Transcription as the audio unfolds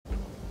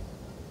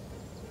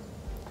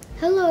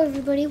Hello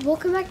everybody,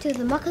 welcome back to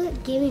the Maka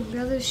Gaming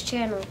Brothers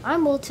channel.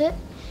 I'm Ultit.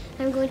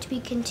 I'm going to be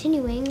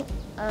continuing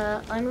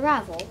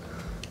Unravel.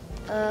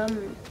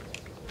 And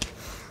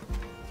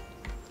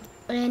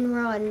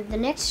we're on the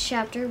next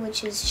chapter,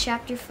 which is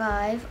chapter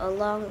 5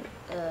 along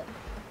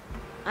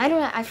I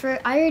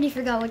already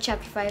forgot what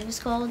chapter 5 is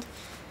called.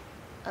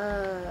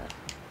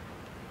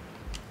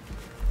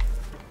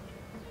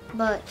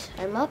 But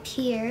I'm up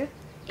here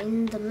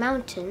in the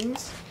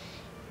mountains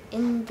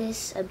in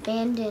this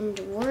abandoned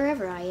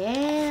wherever I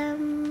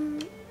am.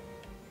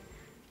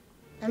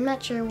 I'm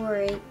not sure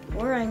where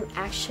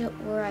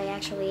I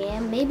actually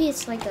am. Maybe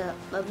it's like a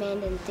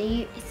abandoned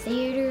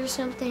theater or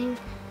something.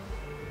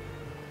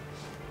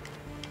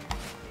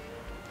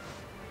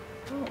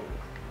 Oh.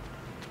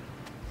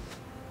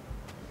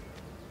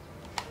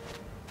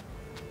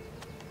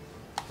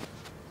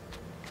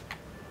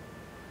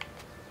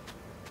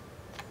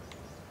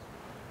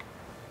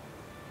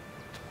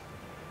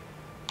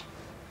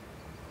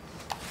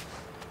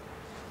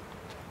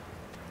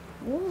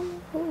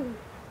 Woohoo.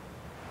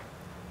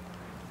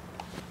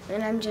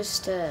 And I'm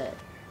just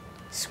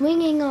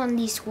swinging on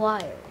these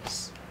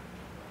wires.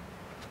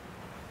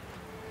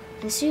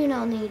 And soon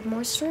I'll need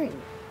more string.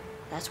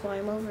 That's why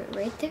I'm over it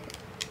right there.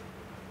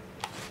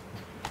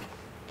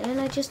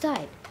 And I just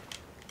died.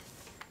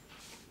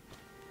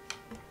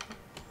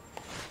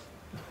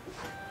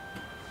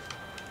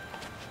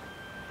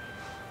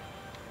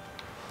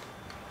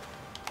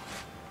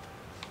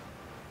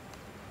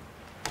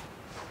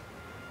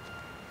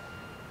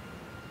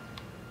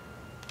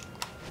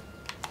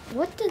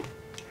 What the?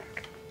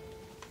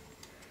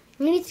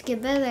 We need to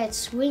get better at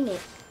swinging.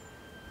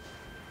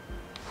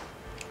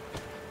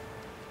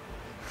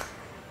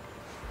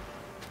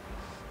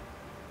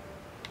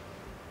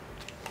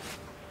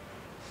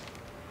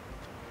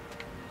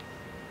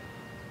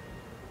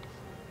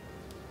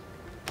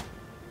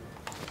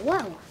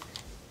 Wow.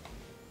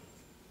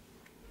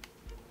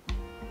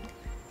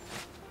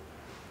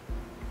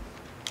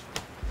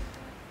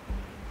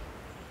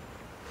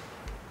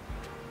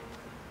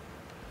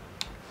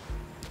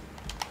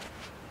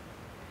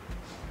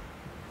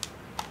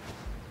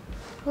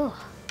 Oh,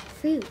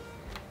 food.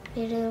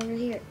 Made it over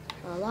here.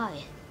 I'll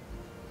lie.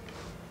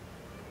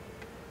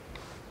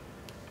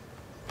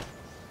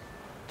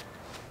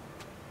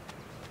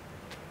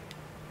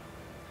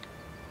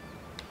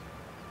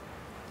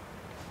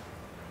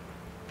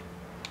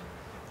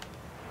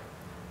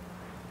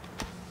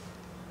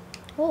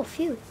 Oh,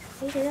 phew.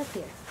 Made it up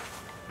here.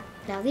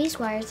 Now these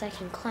wires I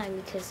can climb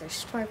because they're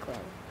sparkling.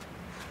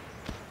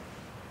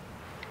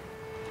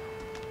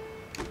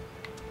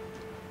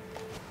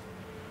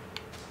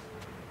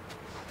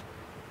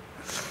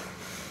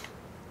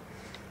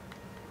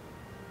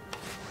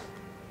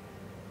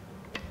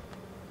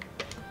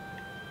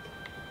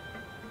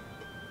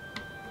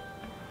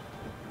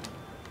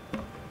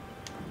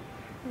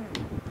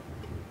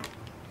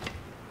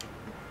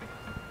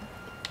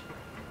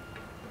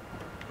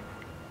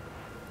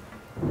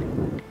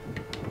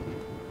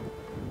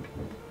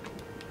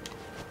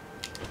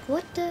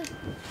 What the?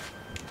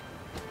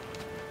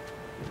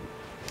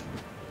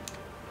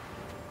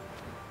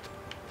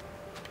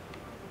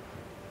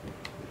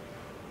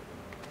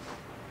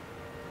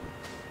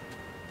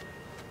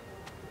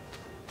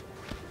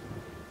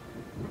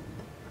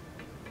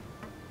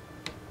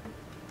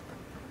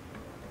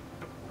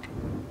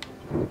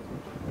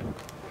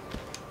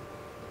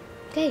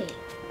 Okay,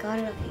 got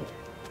it up here.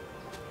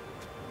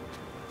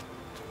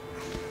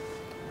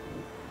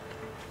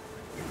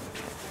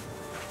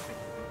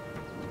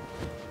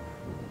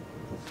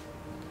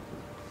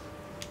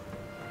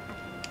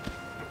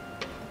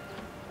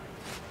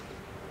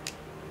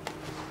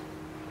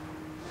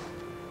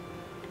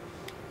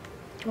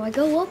 Do I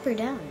go up or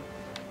down?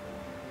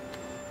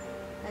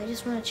 I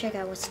just want to check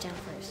out what's down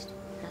first.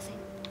 Nothing.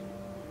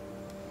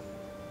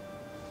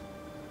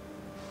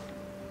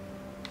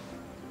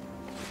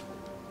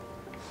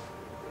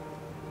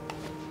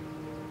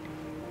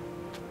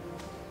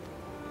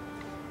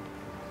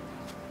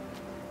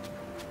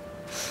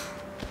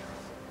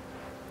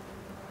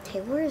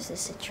 Okay, where is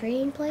this? A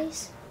train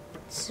place?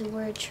 This is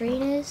where a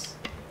train is?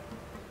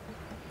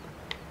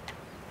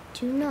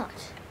 Do not.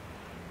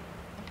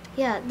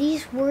 Yeah,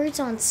 these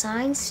words on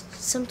signs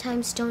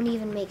sometimes don't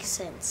even make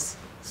sense.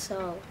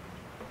 So,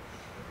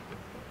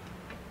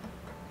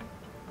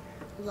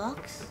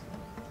 locks?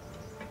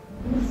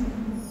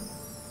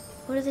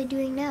 What are they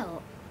doing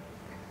now?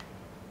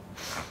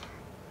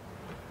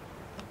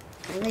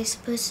 Are they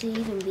supposed to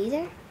even be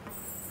there?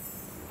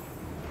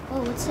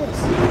 Oh, what's this?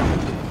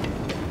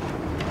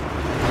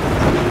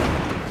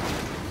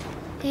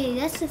 Okay,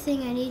 that's the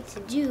thing I need to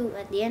do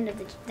at the end of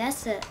the,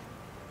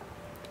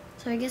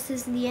 so I guess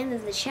this is the end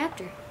of the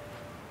chapter.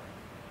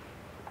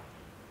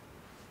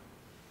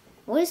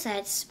 What is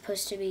that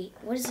supposed to be?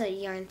 What is that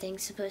yarn thing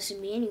supposed to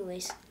be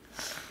anyways?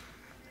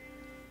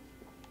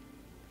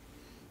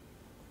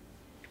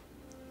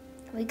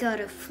 We got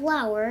a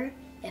flower,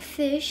 a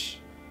fish,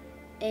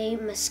 a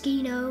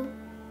mosquito,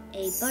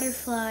 a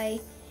butterfly,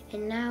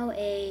 and now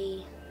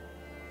a...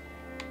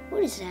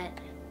 What is that?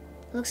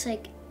 Looks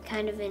like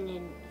kind of an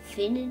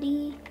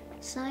infinity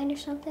sign or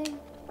something.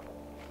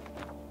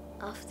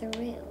 Off the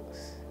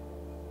rails.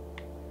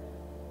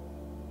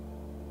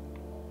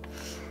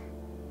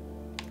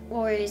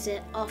 Or is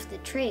it off the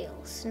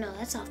trails? No,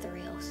 that's off the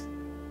rails.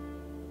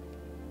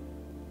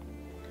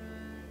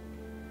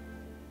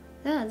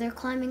 Yeah, they're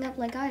climbing up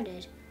like I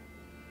did.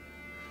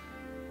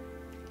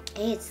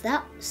 Hey, it's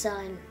that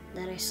sign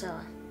that I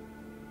saw.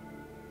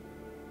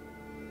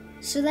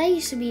 So that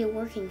used to be a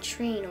working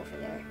train over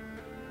there.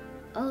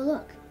 Oh,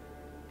 look.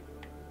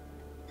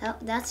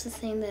 That's the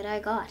thing that I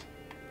got.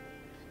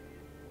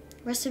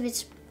 Rest of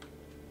it's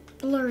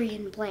blurry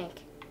and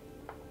blank.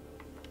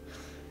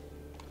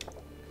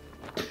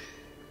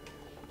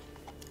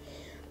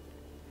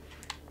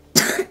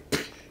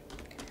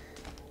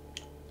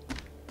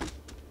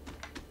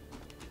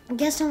 I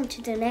guess on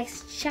to the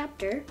next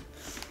chapter,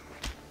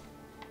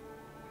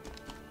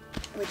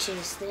 which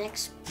is the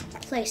next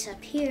place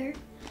up here.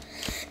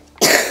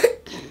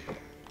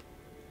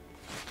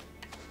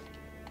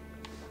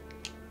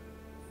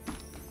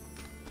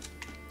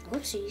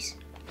 Whoopsies.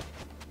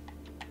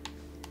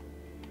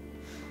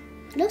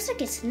 It looks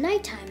like it's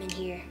nighttime in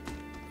here.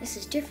 This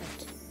is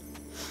different.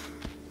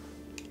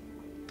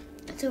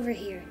 It's over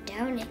here,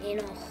 down in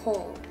a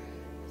hole.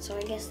 So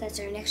I guess that's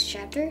our next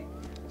chapter,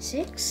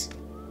 6.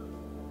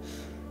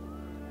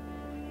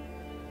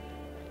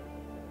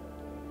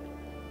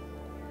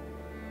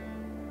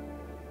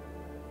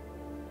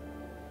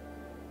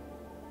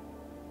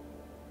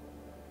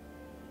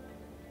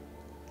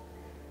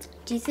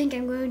 Do you think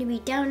I'm going to be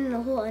down in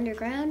a hole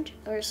underground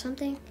or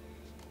something?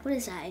 What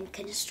is that, in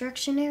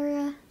construction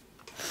area?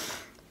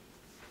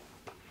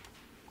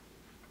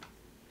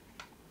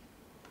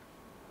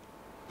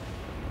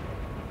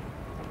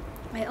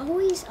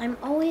 I'm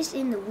always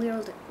in the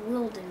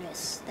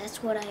wilderness.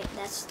 That's where I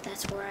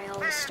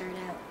always start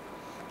out.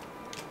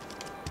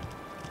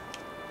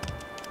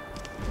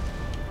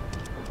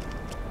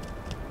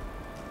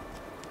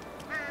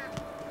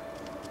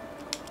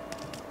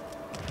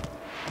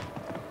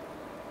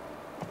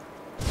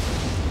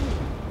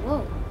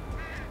 Whoa.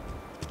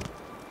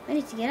 I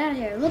need to get out of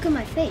here. Look at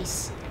my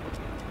face.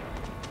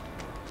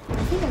 I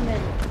think I'm gonna...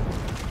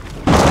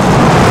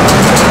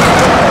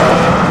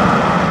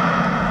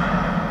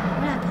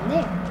 What happened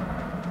there?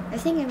 I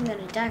think I'm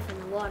gonna die from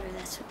the water.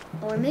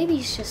 Or maybe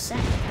it's just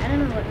sand. I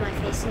don't know what my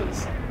face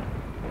is.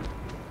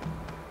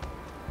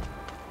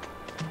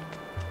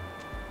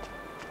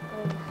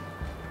 Oh.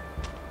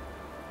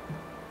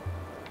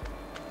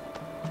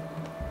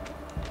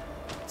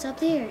 It's up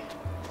there.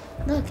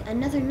 Look,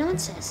 another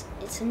nonsense.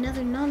 It's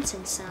another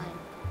nonsense sign.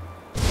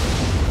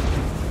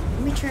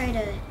 Let me try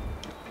to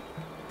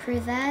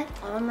prove that.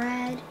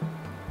 Omrad,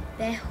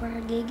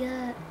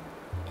 Behorgiga,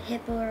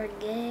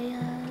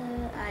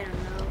 Hipporgea, I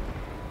don't know.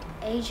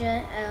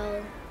 Asia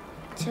L.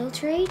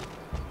 Tiltrade?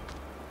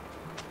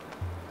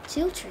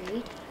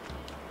 Tiltrade?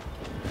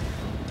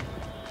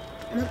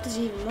 Look, there's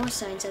even more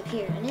signs up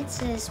here, and it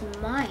says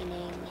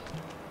mining.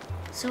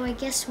 So I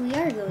guess we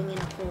are going in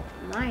a hole.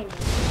 Mining.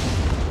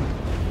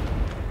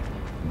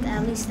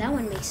 At least that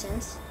one makes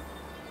sense.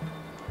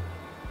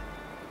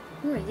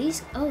 Who are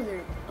these? Oh,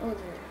 they're.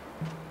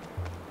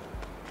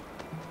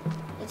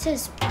 It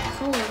says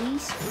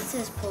police. It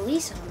says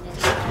police on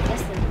this. I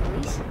guess they're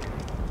police.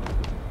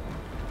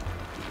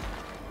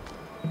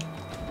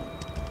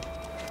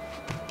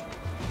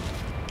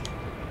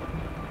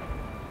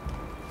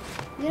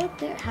 Get up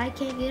there. I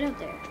can't get up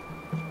there.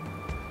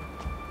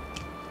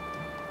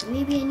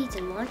 Maybe I need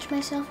to launch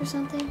myself or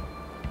something?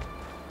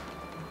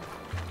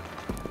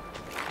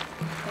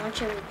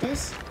 Launch it with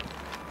this.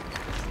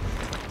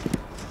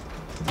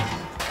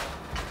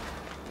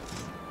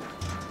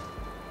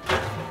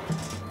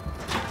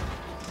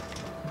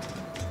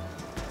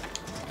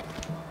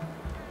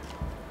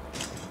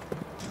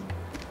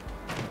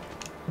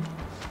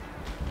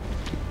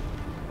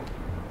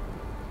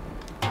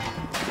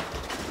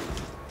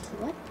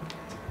 What?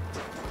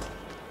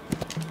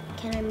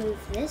 Can I move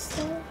this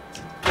though?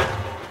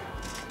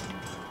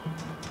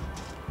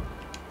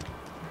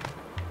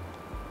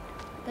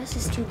 This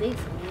is too big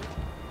for me.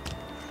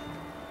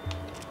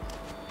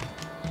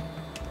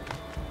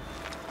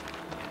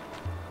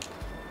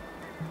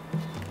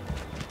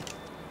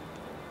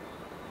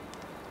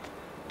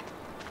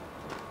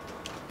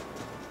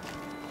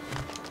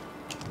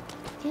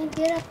 Can't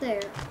get up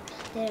there.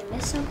 Did I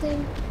miss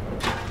something?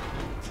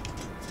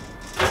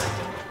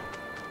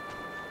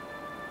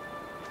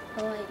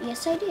 Oh,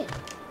 yes I did.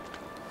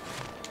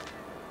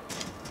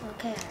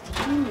 Okay,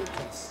 I do need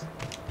this.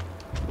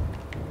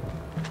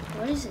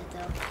 What is it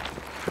though?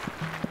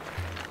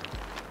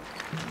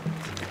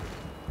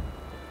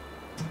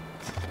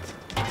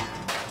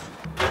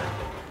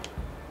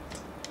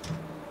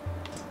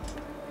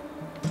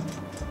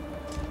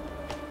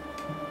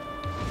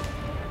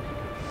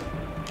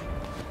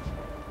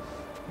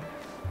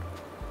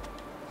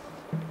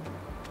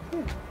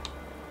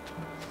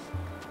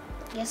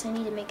 Guess I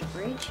need to make a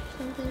bridge or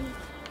something.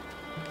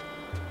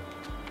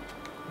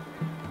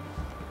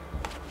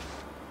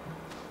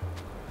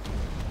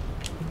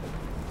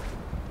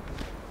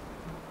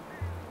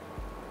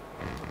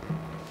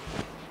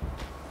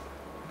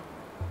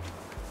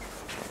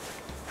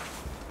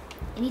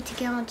 I need to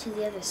get onto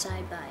the other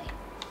side by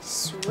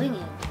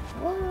swinging.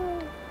 Whoa!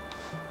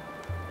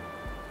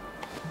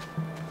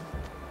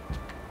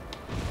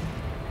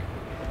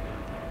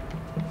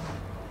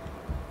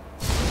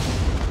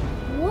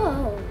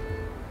 Whoa!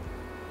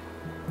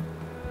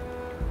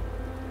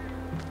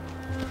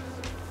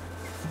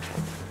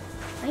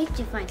 I need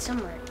to find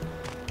somewhere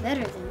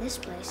better than this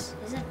place.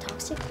 Is that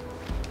toxic?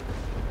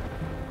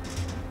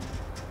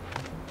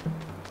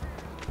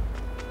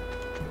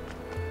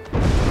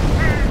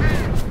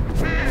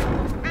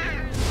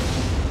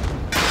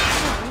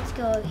 Oh, let's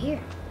go over here.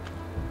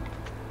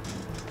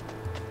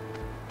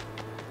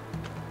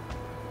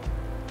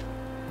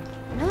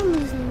 Now I'm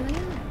losing my eyes.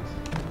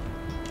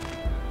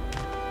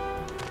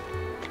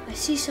 I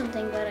see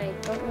something, but I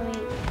don't really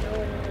know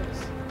what it is.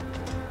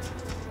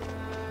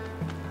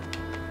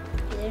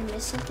 Did I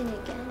miss something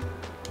again?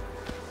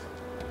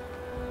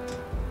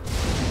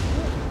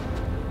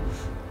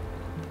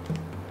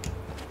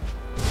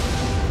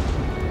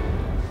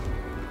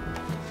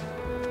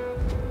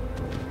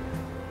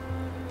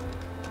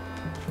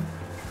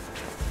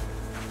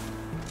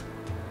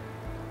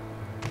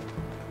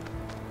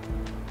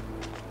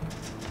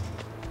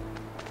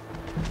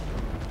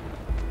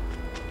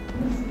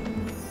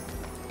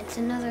 It's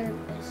another,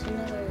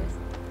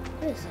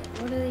 what is it?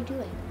 What are they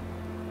doing?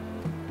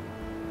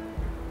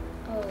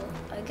 Oh,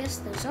 I guess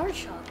those are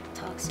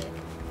toxic.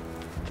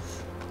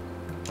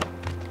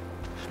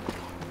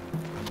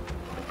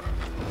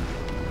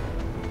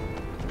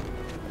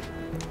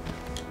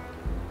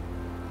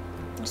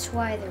 That's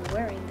why they're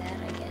wearing that,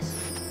 I guess.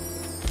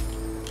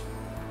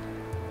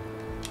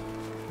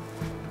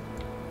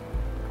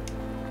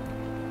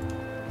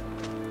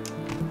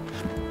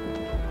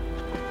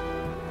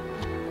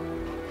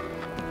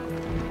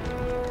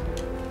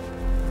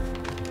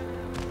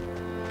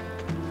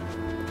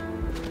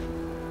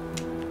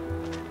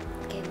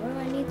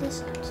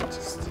 This up to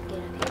just to get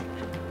up here.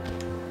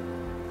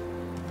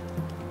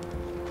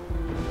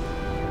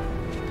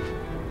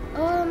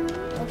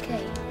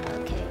 Okay,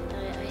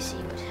 I see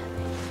what's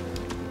happening.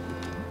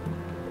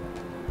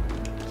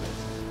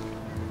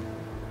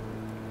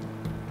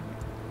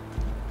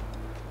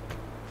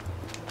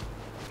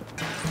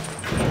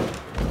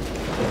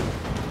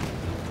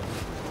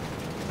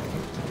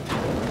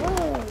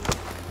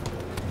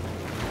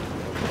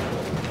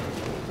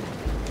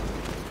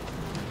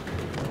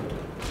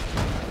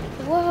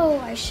 Whoa,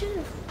 I should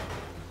have...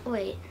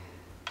 Wait,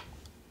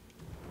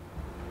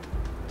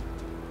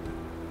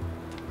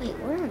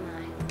 where am I?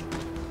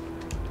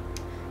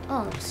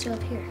 Oh, I'm still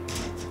up here.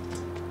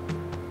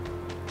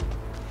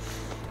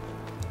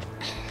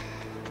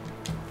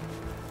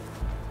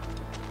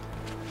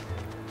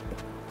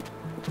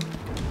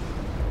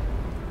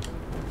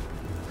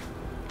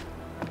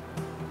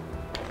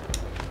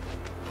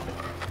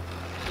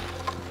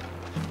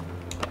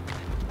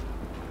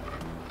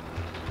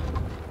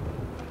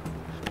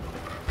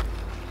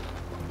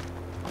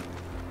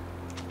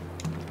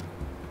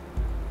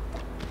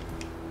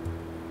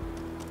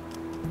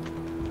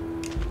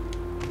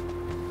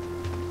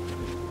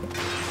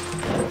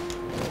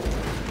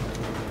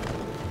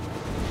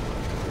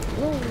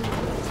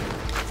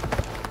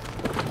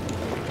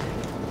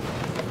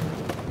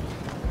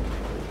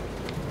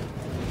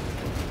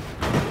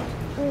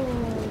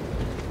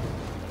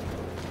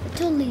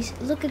 Totally,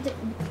 look at the,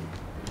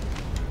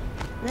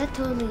 that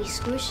totally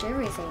squished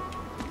everything.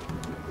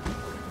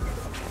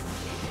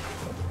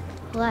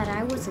 Glad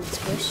I wasn't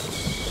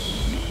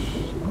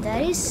squished.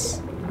 That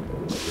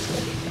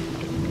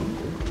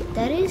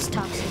is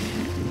toxic.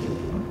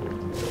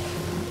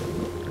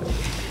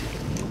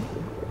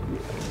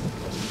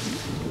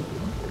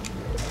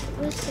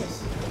 What's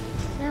this?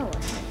 Now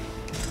what?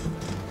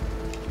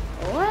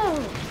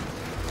 Whoa!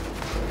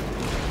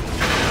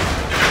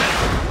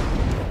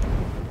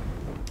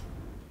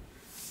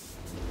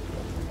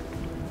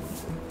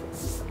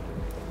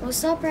 We'll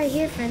stop right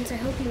here, friends. I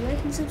hope you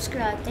like and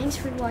subscribe. Thanks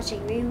for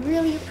watching. We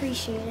really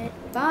appreciate it.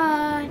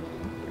 Bye!